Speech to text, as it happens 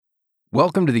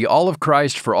Welcome to the All of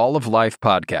Christ for All of Life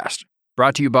podcast,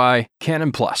 brought to you by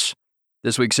Canon Plus.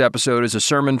 This week's episode is a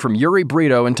sermon from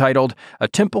Brito entitled A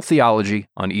Temple Theology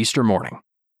on Easter Morning.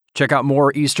 Check out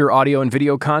more Easter audio and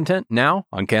video content now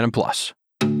on Canon Plus.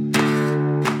 May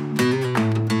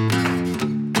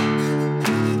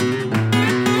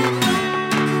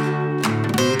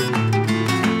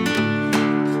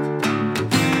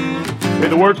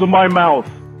the words of my mouth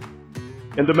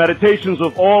and the meditations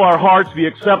of all our hearts be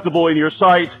acceptable in your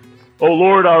sight, O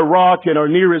Lord, our rock and our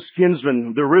nearest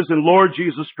kinsman, the risen Lord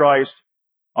Jesus Christ.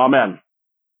 Amen.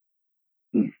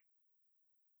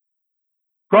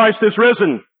 Christ is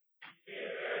risen.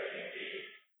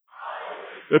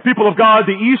 The people of God,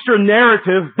 the Easter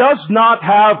narrative does not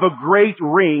have a great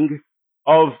ring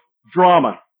of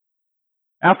drama.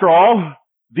 After all,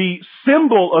 the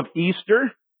symbol of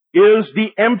Easter is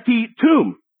the empty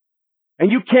tomb. And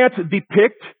you can't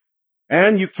depict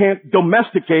and you can't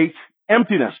domesticate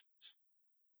emptiness.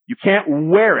 You can't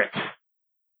wear it.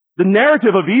 The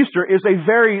narrative of Easter is a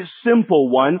very simple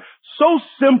one, so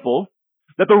simple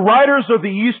that the writers of the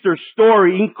Easter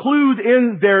story include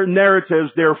in their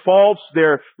narratives their faults,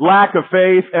 their lack of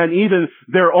faith, and even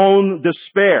their own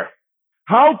despair.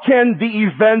 How can the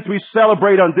event we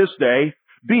celebrate on this day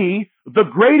be the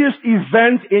greatest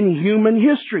event in human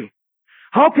history?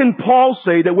 How can Paul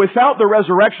say that without the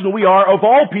resurrection we are, of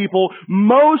all people,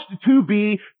 most to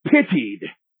be pitied?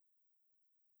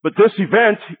 But this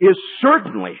event is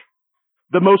certainly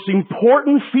the most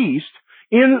important feast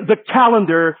in the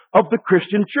calendar of the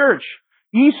Christian church.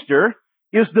 Easter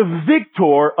is the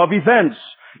victor of events.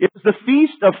 It is the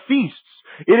feast of feasts.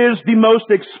 It is the most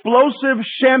explosive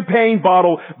champagne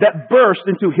bottle that burst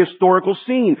into historical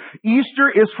scene. Easter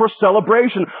is for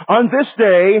celebration. On this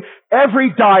day,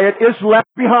 every diet is left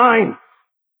behind.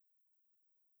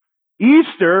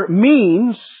 Easter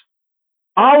means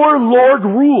our Lord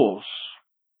rules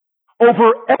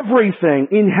over everything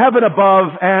in heaven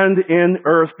above and in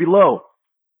earth below.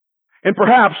 And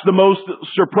perhaps the most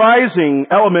surprising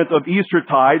element of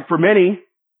Eastertide for many,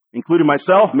 including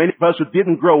myself, many of us who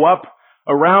didn't grow up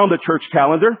around the church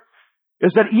calendar,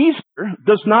 is that Easter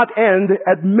does not end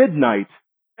at midnight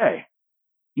today.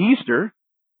 Easter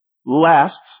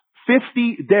lasts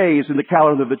 50 days in the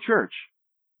calendar of the church.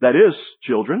 That is,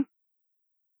 children,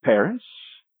 parents,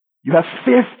 you have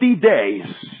 50 days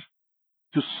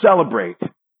to celebrate,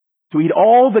 to eat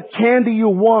all the candy you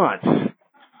want.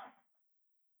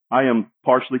 I am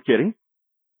partially kidding.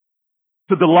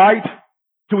 To delight,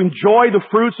 to enjoy the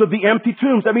fruits of the empty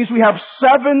tombs. That means we have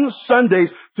 7 Sundays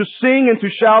to sing and to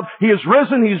shout, He is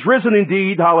risen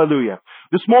indeed, hallelujah.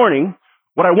 This morning,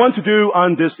 what I want to do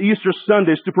on this Easter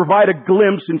Sunday is to provide a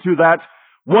glimpse into that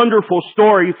wonderful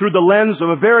story through the lens of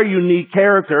a very unique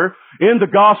character in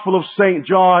the Gospel of St.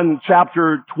 John,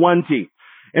 chapter 20.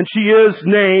 And she is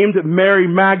named Mary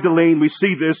Magdalene. We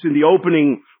see this in the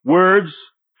opening words.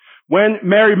 When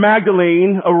Mary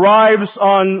Magdalene arrives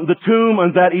on the tomb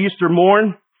on that Easter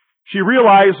morn, she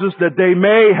realizes that they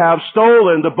may have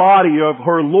stolen the body of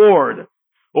her Lord.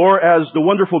 Or as the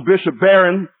wonderful Bishop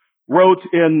Barron wrote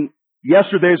in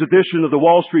yesterday's edition of the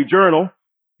Wall Street Journal,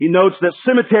 he notes that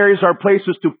cemeteries are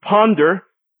places to ponder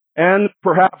and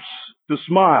perhaps to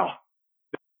smile.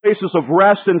 Places of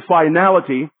rest and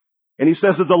finality. And he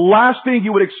says that the last thing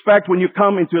you would expect when you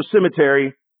come into a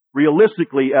cemetery,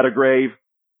 realistically at a grave,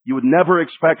 you would never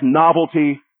expect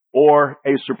novelty or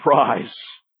a surprise.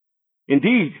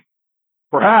 Indeed,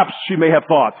 perhaps she may have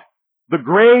thought, the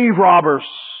grave robbers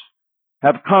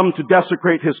have come to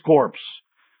desecrate his corpse.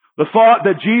 The thought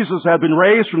that Jesus had been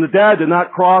raised from the dead did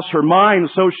not cross her mind,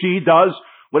 so she does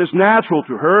what is natural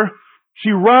to her.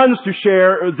 She runs to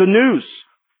share the news.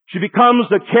 She becomes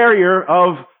the carrier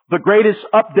of the greatest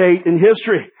update in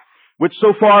history, which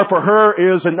so far for her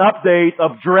is an update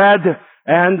of dread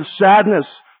and sadness.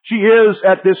 She is,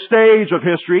 at this stage of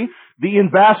history, the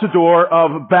ambassador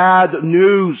of bad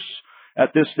news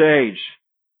at this stage.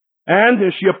 And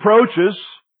as she approaches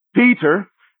Peter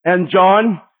and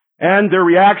John, and their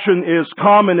reaction is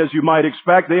common as you might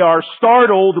expect, they are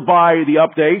startled by the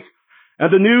update,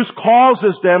 and the news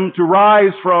causes them to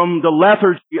rise from the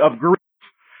lethargy of grief.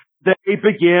 They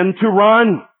begin to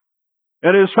run.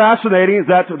 And it is fascinating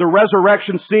that the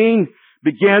resurrection scene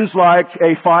begins like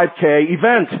a 5K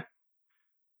event.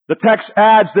 The text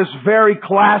adds this very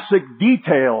classic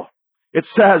detail. It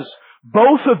says,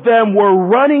 both of them were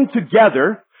running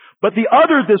together, but the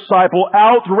other disciple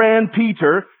outran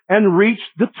Peter and reached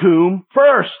the tomb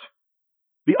first.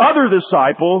 The other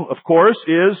disciple, of course,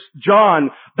 is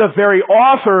John, the very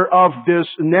author of this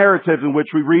narrative in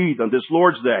which we read on this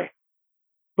Lord's Day.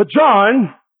 But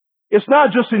John is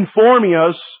not just informing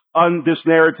us on this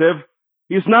narrative,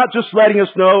 he's not just letting us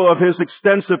know of his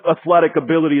extensive athletic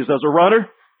abilities as a runner.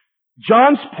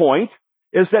 John's point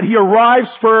is that he arrives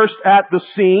first at the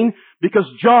scene because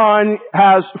John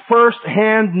has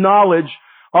first-hand knowledge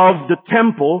of the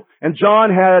temple, and John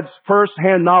has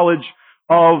first-hand knowledge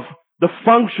of the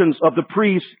functions of the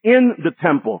priests in the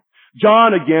temple.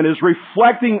 John, again, is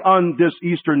reflecting on this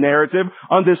Easter narrative,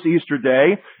 on this Easter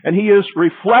day, and he is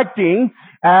reflecting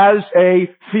as a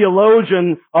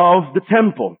theologian of the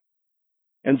temple.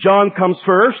 And John comes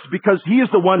first because he is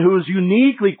the one who is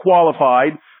uniquely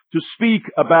qualified to speak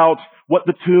about what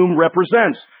the tomb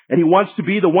represents. And he wants to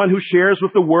be the one who shares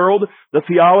with the world the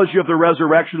theology of the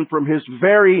resurrection from his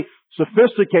very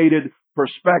sophisticated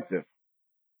perspective.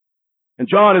 And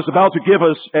John is about to give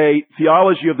us a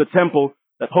theology of the temple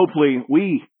that hopefully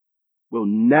we will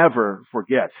never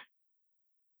forget.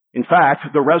 In fact,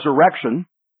 the resurrection,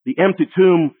 the empty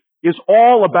tomb, is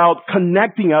all about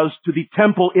connecting us to the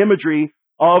temple imagery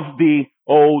of the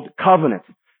Old Covenant.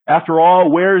 After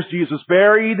all, where is Jesus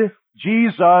buried?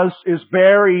 Jesus is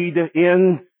buried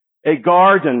in a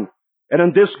garden. And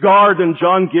in this garden,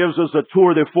 John gives us a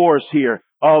tour de force here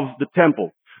of the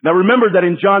temple. Now remember that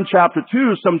in John chapter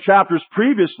 2, some chapters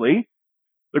previously,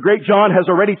 the great John has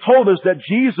already told us that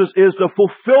Jesus is the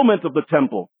fulfillment of the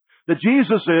temple. That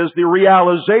Jesus is the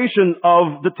realization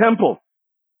of the temple.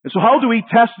 And so how do we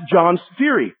test John's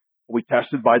theory? We test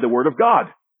it by the Word of God.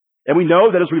 And we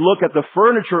know that as we look at the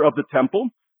furniture of the temple,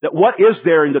 that what is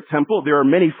there in the temple? There are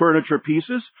many furniture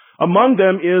pieces. Among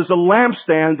them is a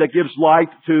lampstand that gives light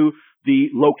to the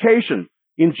location.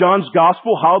 In John's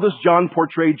gospel, how does John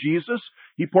portray Jesus?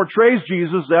 He portrays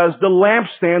Jesus as the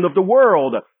lampstand of the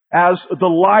world, as the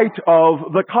light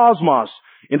of the cosmos.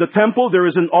 In the temple, there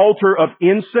is an altar of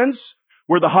incense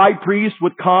where the high priest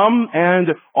would come and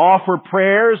offer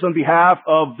prayers on behalf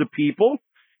of the people.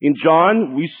 In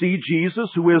John, we see Jesus,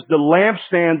 who is the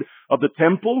lampstand of the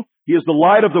temple. He is the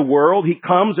light of the world. He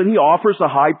comes and he offers a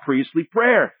high priestly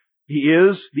prayer. He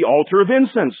is the altar of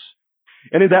incense.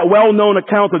 And in that well-known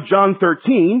account of John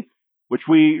 13, which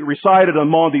we recited on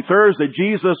Maundy Thursday,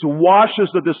 Jesus washes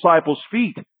the disciples'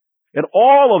 feet. And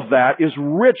all of that is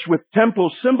rich with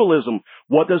temple symbolism.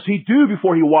 What does he do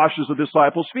before he washes the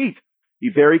disciples' feet? He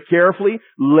very carefully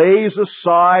lays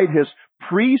aside his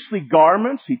priestly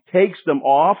garments. He takes them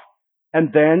off,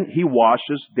 and then he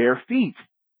washes their feet.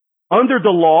 Under the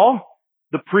law,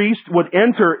 the priest would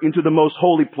enter into the most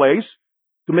holy place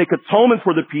to make atonement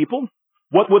for the people.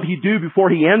 What would he do before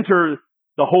he entered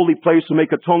the holy place to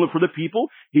make atonement for the people?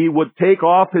 He would take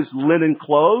off his linen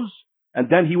clothes, and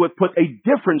then he would put a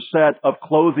different set of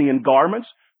clothing and garments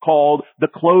called the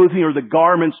clothing or the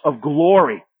garments of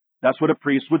glory. That's what a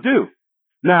priest would do.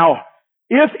 Now,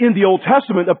 if in the Old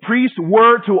Testament a priest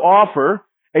were to offer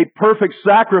a perfect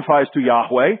sacrifice to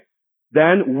Yahweh,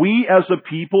 then we as a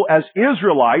people, as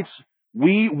Israelites,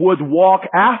 we would walk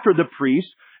after the priest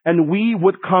and we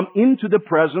would come into the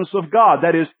presence of God.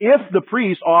 That is, if the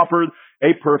priest offered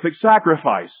a perfect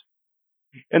sacrifice.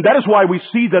 And that is why we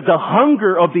see that the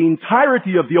hunger of the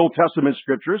entirety of the Old Testament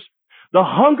scriptures, the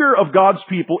hunger of God's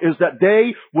people is that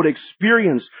they would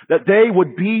experience, that they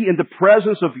would be in the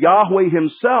presence of Yahweh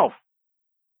himself.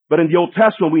 But in the Old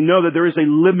Testament, we know that there is a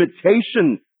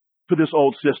limitation to this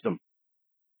old system.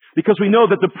 Because we know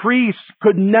that the priests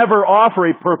could never offer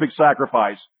a perfect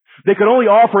sacrifice. They could only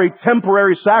offer a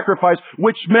temporary sacrifice,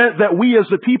 which meant that we as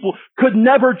a people could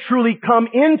never truly come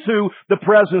into the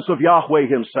presence of Yahweh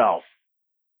himself.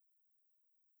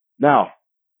 Now,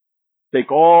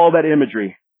 take all that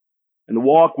imagery and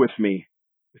walk with me,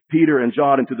 with Peter and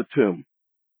John, into the tomb,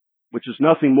 which is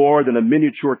nothing more than a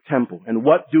miniature temple. And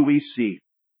what do we see?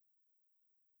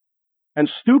 And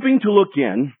stooping to look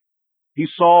in, he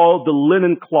saw the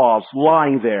linen cloths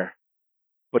lying there,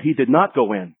 but he did not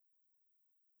go in.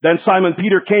 Then Simon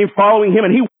Peter came following him,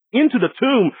 and he went into the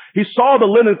tomb. He saw the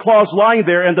linen cloths lying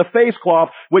there, and the face cloth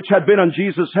which had been on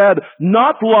Jesus' head,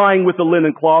 not lying with the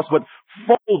linen cloths, but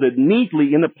folded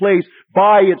neatly in a place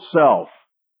by itself.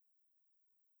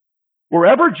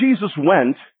 Wherever Jesus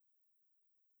went,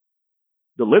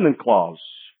 the linen cloths,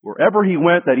 wherever he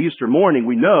went that Easter morning,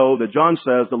 we know that John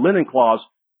says the linen cloths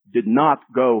did not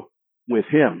go with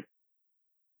him.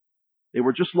 They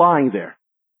were just lying there.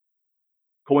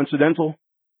 Coincidental?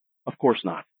 Of course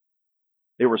not.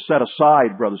 They were set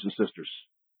aside, brothers and sisters,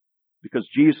 because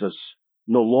Jesus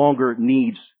no longer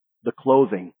needs the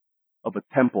clothing of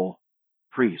a temple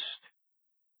priest.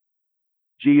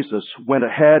 Jesus went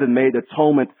ahead and made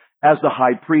atonement as the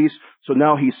high priest, so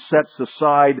now he sets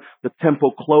aside the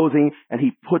temple clothing and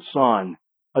he puts on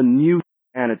a new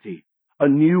humanity, a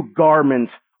new garment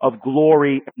of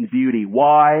glory and beauty.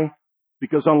 Why?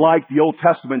 Because unlike the Old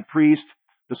Testament priest,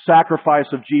 the sacrifice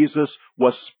of Jesus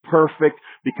was perfect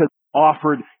because he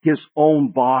offered his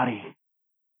own body.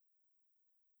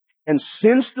 And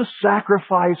since the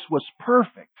sacrifice was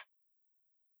perfect,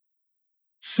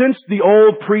 since the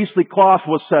old priestly cloth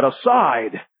was set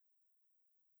aside,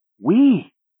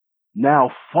 we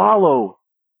now follow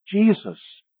Jesus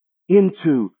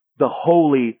into the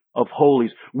Holy of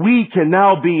Holies. We can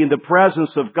now be in the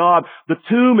presence of God. The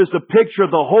tomb is the picture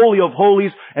of the Holy of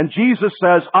Holies, and Jesus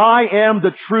says, I am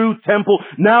the true temple.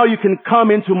 Now you can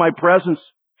come into my presence.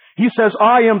 He says,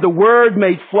 I am the Word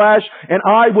made flesh, and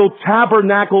I will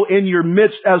tabernacle in your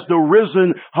midst as the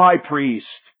risen high priest.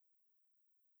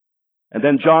 And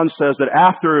then John says that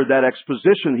after that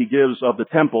exposition he gives of the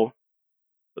temple,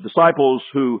 the disciple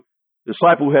who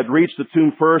had reached the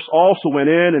tomb first also went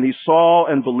in, and he saw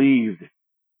and believed.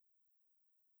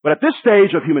 But at this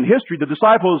stage of human history, the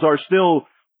disciples are still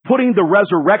putting the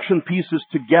resurrection pieces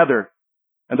together.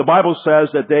 And the Bible says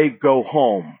that they go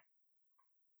home.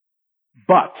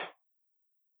 But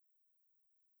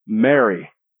Mary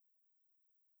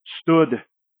stood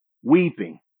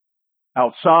weeping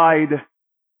outside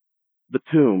the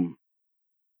tomb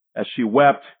as she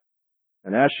wept.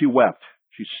 And as she wept,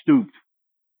 she stooped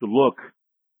to look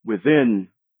within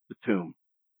the tomb.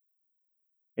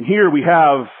 And here we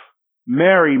have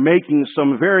Mary making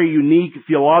some very unique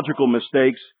theological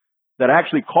mistakes that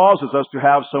actually causes us to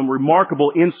have some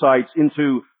remarkable insights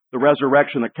into the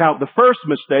resurrection account. The first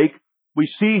mistake we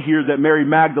see here that Mary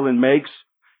Magdalene makes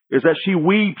is that she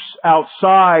weeps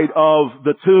outside of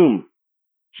the tomb.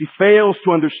 She fails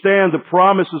to understand the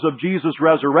promises of Jesus'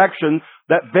 resurrection.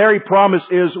 That very promise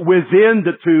is within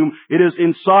the tomb. It is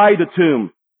inside the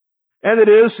tomb. And it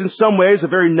is, in some ways, a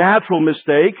very natural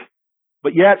mistake,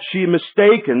 but yet she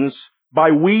mistakens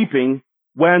by weeping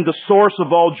when the source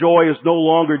of all joy is no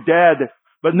longer dead.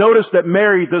 But notice that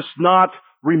Mary does not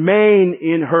remain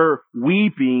in her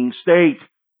weeping state.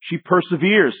 She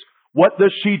perseveres. What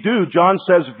does she do? John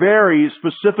says very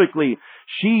specifically,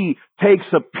 she takes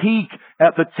a peek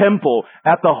at the temple,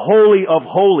 at the Holy of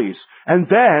Holies. And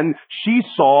then she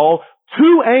saw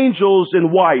two angels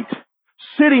in white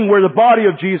sitting where the body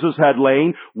of Jesus had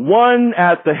lain, one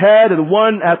at the head and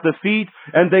one at the feet.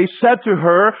 And they said to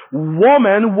her,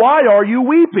 Woman, why are you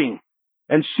weeping?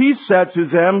 And she said to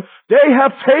them, They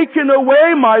have taken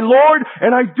away my Lord,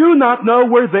 and I do not know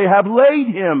where they have laid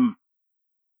him.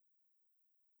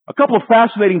 A couple of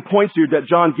fascinating points here that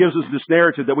John gives us in this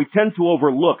narrative that we tend to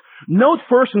overlook. Note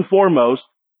first and foremost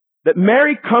that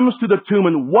Mary comes to the tomb,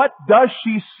 and what does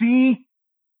she see?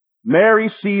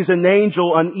 Mary sees an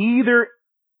angel on either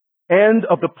end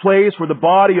of the place where the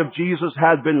body of Jesus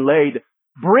had been laid.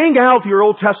 Bring out your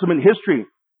Old Testament history,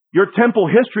 your temple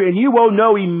history, and you will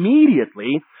know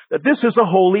immediately that this is a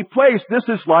holy place. This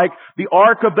is like the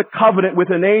Ark of the Covenant with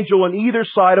an angel on either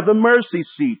side of the mercy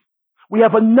seat. We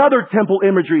have another temple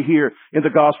imagery here in the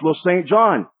Gospel of St.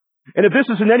 John. And if this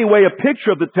is in any way a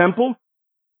picture of the temple,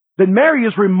 then Mary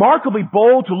is remarkably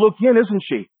bold to look in, isn't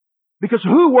she? Because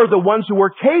who were the ones who were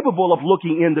capable of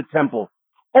looking in the temple?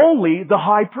 Only the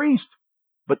high priest.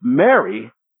 But Mary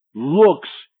looks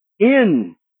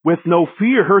in with no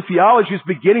fear. Her theology is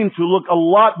beginning to look a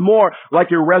lot more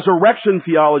like a resurrection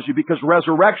theology, because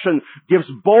resurrection gives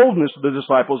boldness to the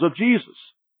disciples of Jesus.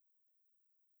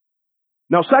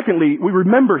 Now, secondly, we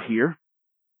remember here,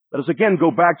 let us again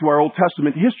go back to our Old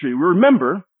Testament history. We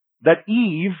remember that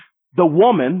Eve, the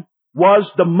woman, was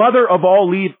the mother of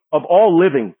all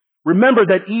living. Remember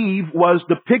that Eve was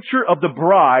the picture of the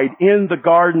bride in the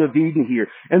Garden of Eden here.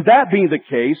 And that being the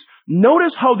case,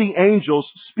 notice how the angels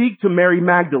speak to Mary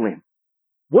Magdalene.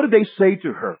 What did they say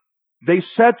to her? They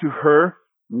said to her,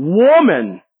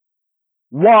 Woman,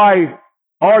 why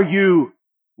are you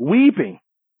weeping?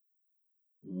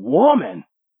 Woman,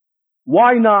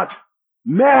 why not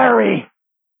Mary?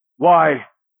 Why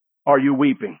are you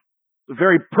weeping? It's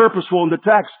very purposeful in the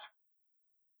text.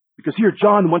 Because here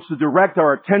John wants to direct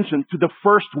our attention to the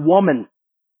first woman.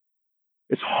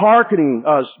 It's hearkening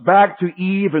us back to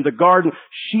Eve in the garden.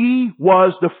 She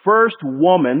was the first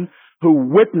woman who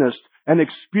witnessed and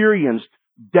experienced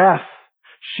death.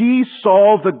 She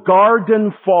saw the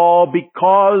garden fall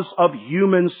because of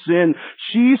human sin.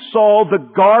 She saw the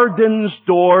garden's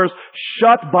doors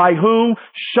shut by whom?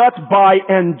 Shut by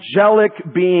angelic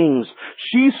beings.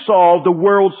 She saw the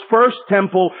world's first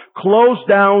temple closed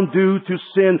down due to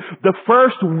sin. The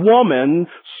first woman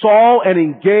saw and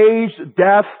engaged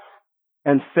death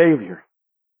and failure.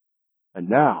 And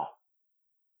now,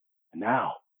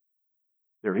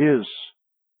 there is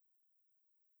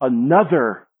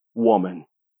another woman.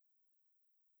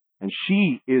 And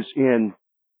she is in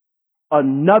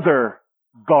another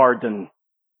garden.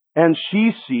 And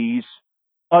she sees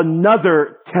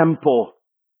another temple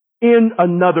in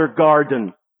another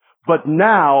garden. But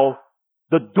now,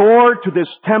 the door to this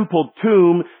temple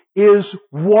tomb is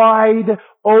wide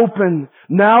open.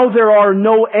 Now there are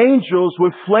no angels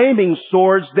with flaming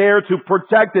swords there to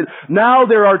protect it. Now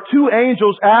there are two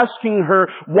angels asking her,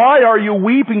 "Why are you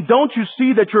weeping? Don't you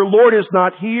see that your Lord is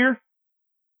not here?"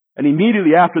 And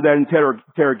immediately after that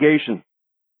interrogation,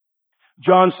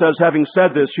 John says, having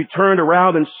said this, she turned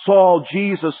around and saw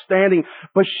Jesus standing,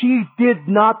 but she did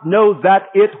not know that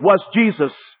it was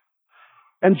Jesus.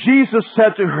 And Jesus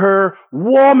said to her,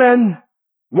 "Woman,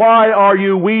 why are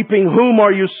you weeping? Whom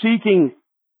are you seeking?"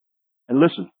 And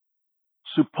listen,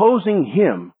 supposing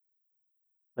him,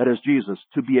 that is Jesus,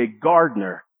 to be a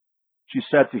gardener, she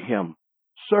said to him,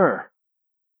 "Sir,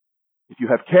 if you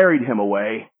have carried him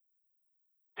away,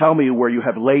 tell me where you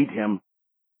have laid him,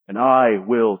 and I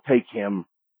will take him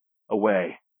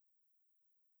away."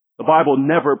 The Bible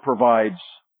never provides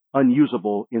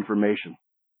unusable information.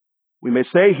 We may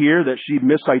say here that she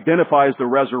misidentifies the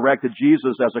resurrected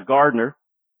Jesus as a gardener.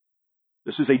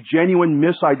 This is a genuine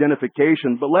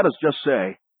misidentification, but let us just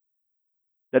say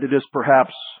that it is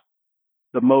perhaps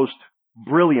the most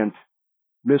brilliant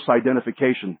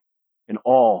misidentification in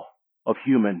all of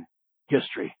human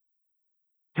history.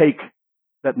 Take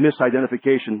that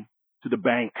misidentification to the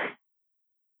bank.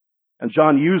 And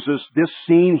John uses this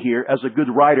scene here as a good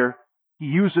writer. He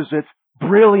uses it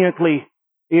brilliantly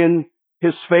in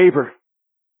his favor.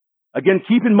 Again,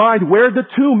 keep in mind where the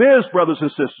tomb is, brothers and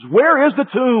sisters. Where is the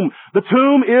tomb? The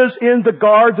tomb is in the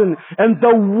garden. And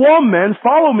the woman,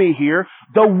 follow me here,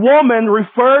 the woman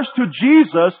refers to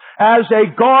Jesus as a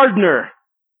gardener.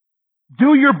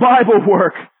 Do your Bible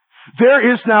work.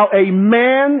 There is now a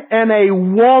man and a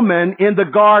woman in the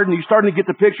garden. You're starting to get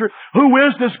the picture. Who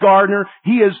is this gardener?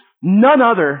 He is none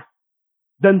other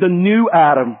than the new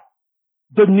Adam.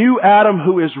 The new Adam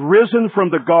who is risen from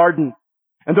the garden.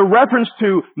 And the reference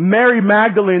to Mary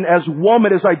Magdalene as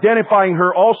woman is identifying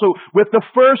her also with the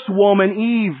first woman,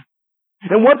 Eve.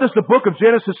 And what does the book of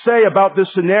Genesis say about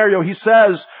this scenario? He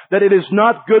says that it is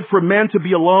not good for men to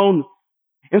be alone.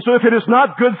 And so if it is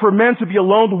not good for men to be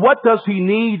alone, what does he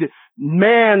need?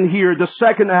 Man here, the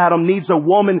second Adam, needs a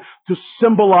woman to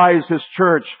symbolize his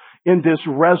church in this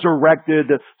resurrected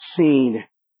scene.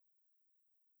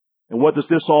 And what does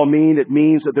this all mean? It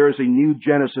means that there is a new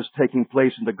Genesis taking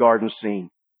place in the garden scene.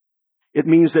 It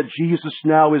means that Jesus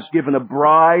now is given a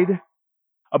bride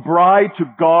to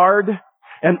guard.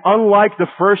 And unlike the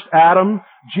first Adam,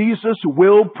 Jesus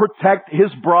will protect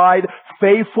his bride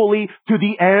faithfully to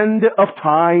the end of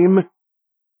time.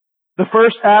 The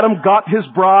first Adam got his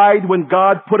bride when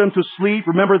God put him to sleep.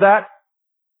 Remember that?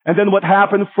 And then what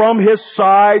happened? From his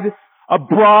side, a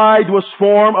bride was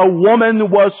formed, a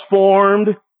woman was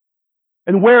formed.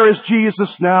 And where is Jesus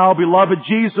now, beloved?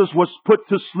 Jesus was put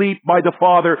to sleep by the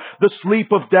Father, the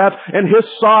sleep of death, and his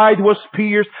side was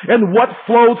pierced. And what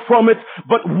flowed from it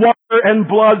but water and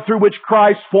blood through which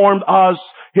Christ formed us,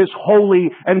 his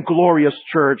holy and glorious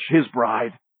church, his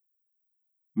bride.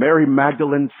 Mary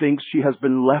Magdalene thinks she has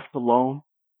been left alone.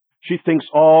 She thinks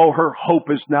all her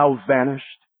hope is now vanished.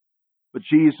 But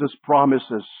Jesus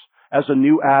promises, as a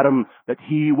new Adam, that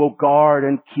he will guard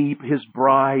and keep his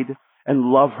bride and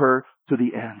love her to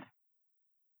the end.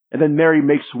 And then Mary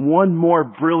makes one more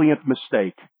brilliant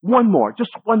mistake. One more,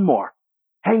 just one more.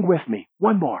 Hang with me,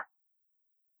 one more.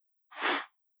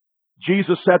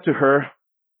 Jesus said to her,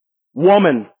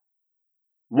 "Woman,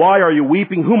 why are you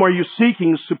weeping? Whom are you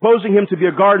seeking?" Supposing him to be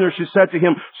a gardener, she said to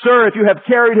him, "Sir, if you have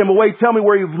carried him away, tell me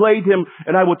where you've laid him,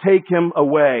 and I will take him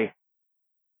away."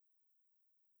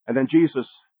 And then Jesus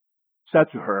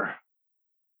said to her,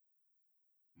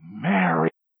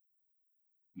 "Mary,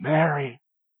 Mary."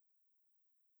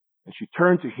 And she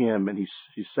turned to him and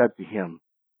she said to him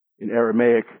in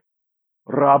Aramaic,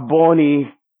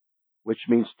 "Rabboni," which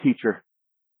means teacher.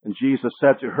 And Jesus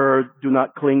said to her, "Do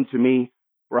not cling to me,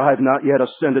 for I have not yet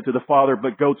ascended to the Father,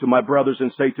 but go to my brothers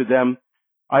and say to them,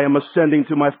 I am ascending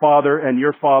to my Father and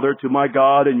your Father, to my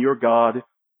God and your God."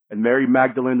 And Mary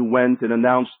Magdalene went and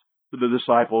announced to the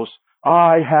disciples,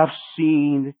 "I have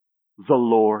seen the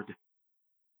Lord,"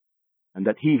 and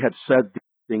that he had said these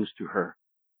things to her.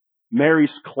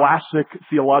 Mary's classic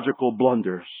theological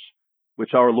blunders,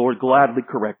 which our Lord gladly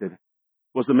corrected,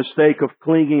 was the mistake of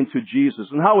clinging to Jesus.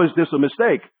 And how is this a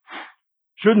mistake?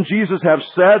 Shouldn't Jesus have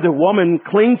said, "Woman,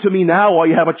 cling to me now while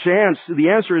you have a chance"? The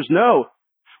answer is no.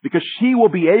 because she will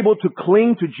be able to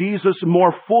cling to Jesus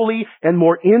more fully and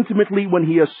more intimately when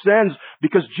He ascends,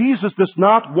 because Jesus does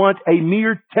not want a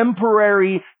mere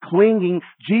temporary clinging.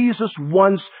 Jesus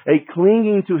wants a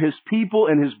clinging to His people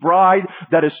and His bride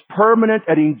that is permanent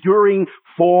and enduring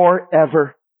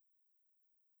forever.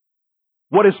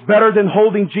 What is better than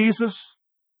holding Jesus?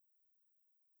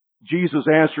 Jesus'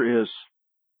 answer is,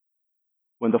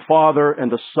 when the Father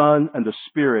and the Son and the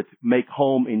Spirit make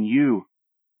home in you,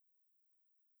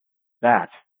 that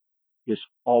is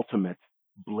ultimate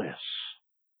bliss.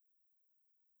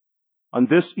 On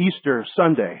this Easter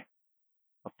Sunday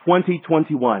of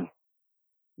 2021,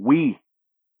 we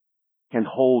can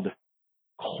hold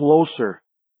closer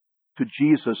to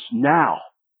Jesus now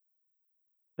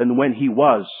than when He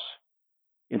was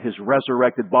in His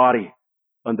resurrected body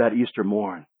on that Easter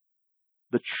morn.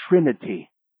 The Trinity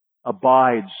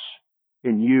abides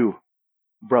in you,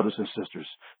 brothers and sisters.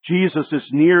 Jesus is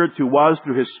nearer to us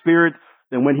through His Spirit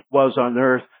than when He was on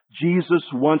earth. Jesus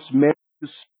wants men to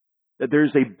see that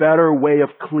there's a better way of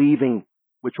cleaving,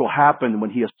 which will happen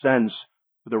when He ascends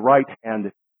to the right hand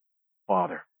of the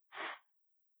Father.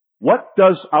 What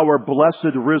does our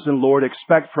blessed risen Lord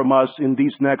expect from us in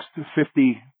these next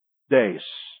 50 days?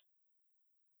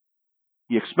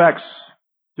 He expects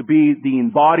to be the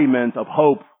embodiment of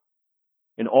hope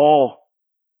in all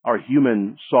our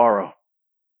human sorrow.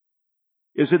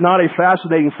 Is it not a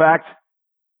fascinating fact?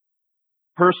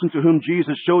 The person to whom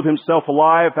Jesus showed Himself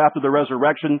alive after the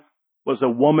resurrection was a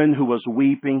woman who was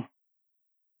weeping.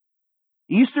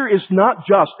 Easter is not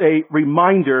just a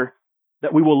reminder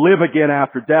that we will live again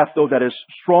after death, though that is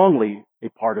strongly a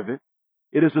part of it.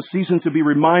 It is a season to be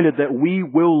reminded that we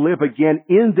will live again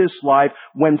in this life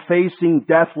when facing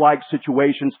death-like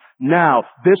situations now,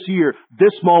 this year,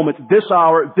 this moment, this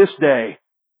hour, this day.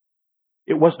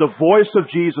 It was the voice of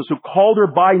Jesus who called her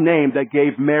by name that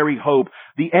gave Mary hope.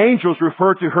 The angels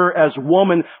refer to her as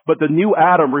woman, but the new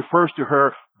Adam refers to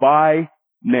her by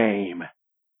name.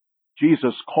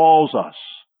 Jesus calls us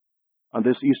on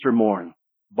this Easter morn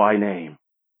by name.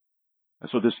 And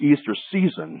so this Easter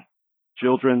season,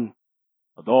 children,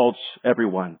 adults,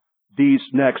 everyone, these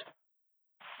next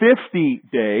 50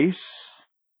 days,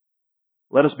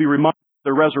 let us be reminded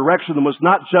the resurrection was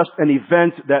not just an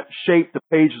event that shaped the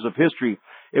pages of history.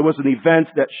 It was an event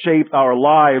that shaped our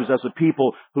lives as a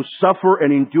people who suffer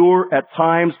and endure at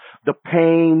times the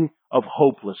pain of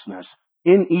hopelessness.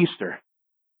 In Easter,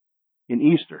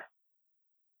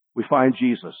 we find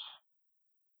Jesus.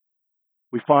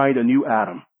 We find a new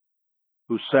Adam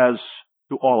who says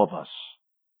to all of us,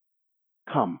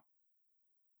 come,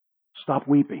 stop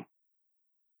weeping.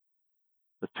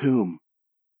 The tomb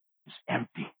is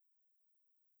empty.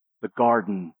 The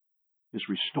garden is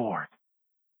restored.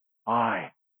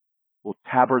 I will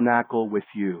tabernacle with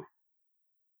you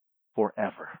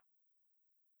forever.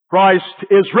 Christ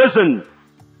is risen.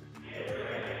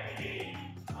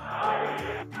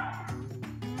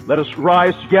 Let us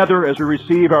rise together as we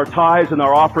receive our tithes and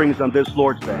our offerings on this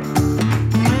Lord's Day.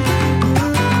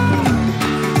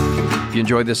 If you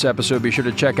enjoyed this episode, be sure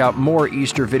to check out more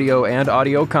Easter video and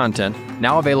audio content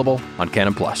now available on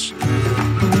Canon Plus.